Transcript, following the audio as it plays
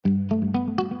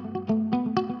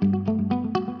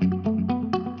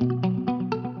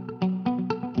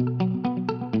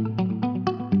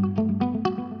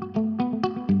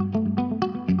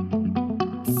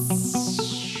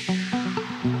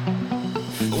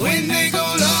When they go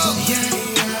low,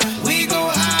 we go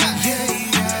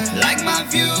high. Like my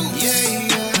view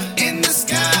in the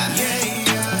sky.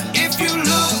 If you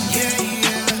look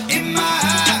in my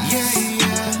eye,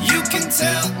 you can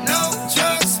tell no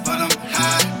drugs, but I'm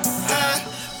high.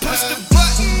 Push the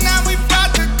button, now we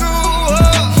about to go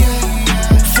up.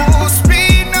 Full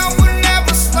speed, no, we'll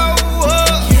never slow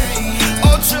up.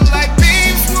 Ultralight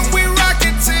beams when we rock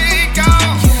and take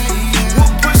off.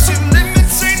 We're pushing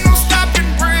limits, ain't no stopping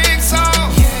brakes off.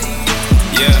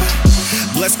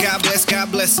 Bless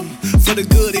God, bless him. For the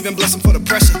good, even bless him for the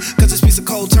pressure. Cause this piece of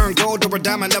coal turned gold or a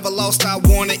diamond. Never lost, I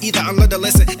won it. Either I learned a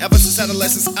lesson. Ever since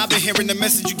adolescence, I've been hearing the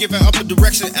message. You giving up a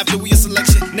direction after we a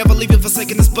selection. Never leaving,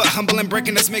 forsaking us, but humble and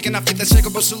breaking us. Making our faith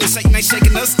unshakable. Surely Satan ain't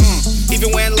shaking us.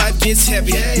 Even when life gets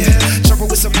heavy. Trouble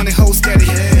with some money, hold steady.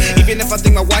 Even if I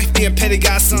think my wife being petty,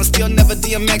 God's son still never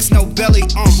DMX, no belly.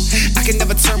 I can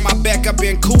never turn my back up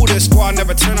being cool. This squad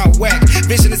never turn out whack.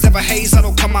 Vision is ever haze, I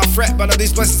don't come out fret. But all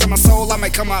these blessings in my soul, I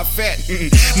might come out fat.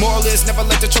 Moral is never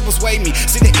let the trouble sway me.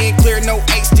 See the end clear, no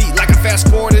HD. Like I fast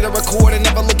forwarded or recorded,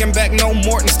 never looking back, no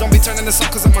Mortons. Don't be turning this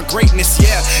up cause of my greatness,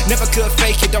 Never could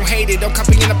fake it, don't hate it. Don't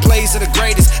copy in the plays of the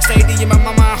greatest. Steady in my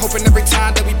mind, hoping every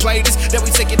time that we play this, that we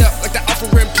take it up like the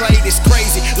offering plate. It's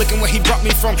crazy, looking where he brought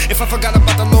me from. If I forgot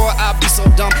about the Lord, I'd be so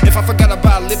dumb. If I forgot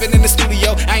about living in the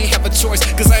studio, I ain't have a choice,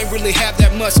 cause I ain't really have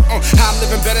that much. I'm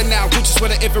living better now, Gucci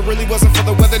sweater if it really wasn't for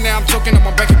the weather. Now I'm choking on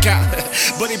my bank account.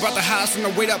 But he brought the highs from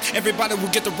the weight up. Everybody will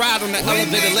get the ride on that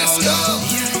elevator, let's go.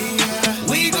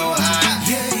 We go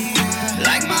high,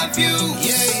 like my view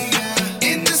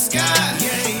in the sky.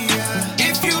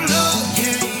 If you look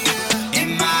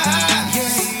in my eye,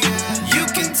 you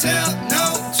can tell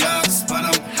no drugs, but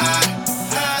I'm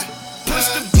high. Push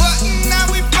the button, now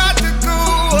we about to go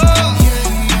up.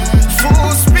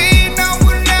 Full speed, no,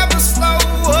 we'll never slow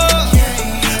up.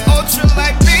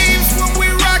 Ultralight beams when we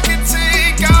rock and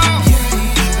take off.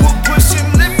 We're pushing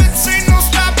limits, ain't no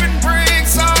stopping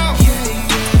brakes off.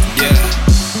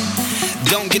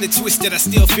 Don't get it twisted, I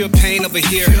still feel pain over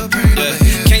here.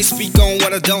 Can't speak on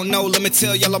what I don't know, let me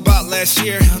tell y'all about last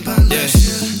year.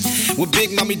 When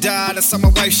Big Mommy died, I saw my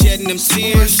wife shedding them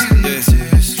tears.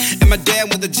 And my dad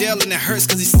went to jail and it hurts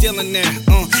cause he's still in there.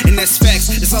 And that's facts,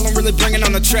 that's all I'm really bringing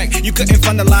on the track. You couldn't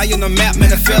find a lie on the map,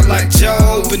 man, it felt like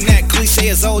Job. And that cliche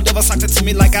is old, devil talked it to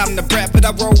me like I'm the brat. But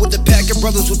I roll with the pack of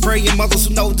brothers with praying mothers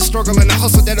who know the struggle and the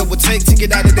hustle that it would take to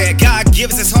get out of that. God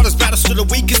gives his hardest battles to the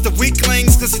weakest of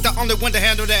weaklings, cause he's the only one to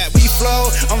handle that. We flow,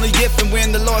 only if and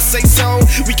when the Lord say so.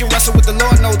 We can wrestle with the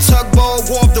Lord, no tugboat.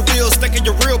 War of the wheels, thinking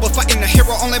you're real, but fighting the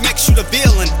hero only makes you the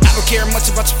villain. I don't care much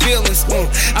about your feelings,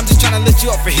 I'm just trying to lift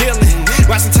you up for healing.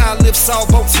 Rising tide lifts all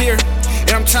boats here,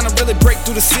 and I'm trying to really break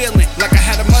through the ceiling. Like I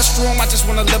had a mushroom, I just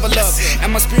wanna level up.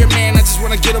 And my spirit man, I just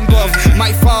wanna get them above.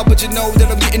 Might fall, but you know that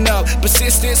I'm getting up.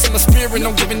 Persistence in my spirit,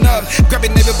 no giving up.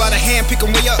 Grabbing neighbor by the hand, pick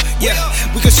them way up.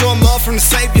 We can show them love from the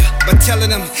Savior by telling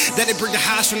them that they bring the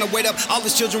highs from the weight up. All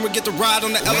his children will get to ride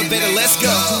on the elevator, let's go.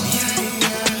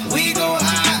 We go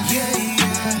high,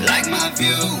 like my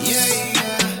view,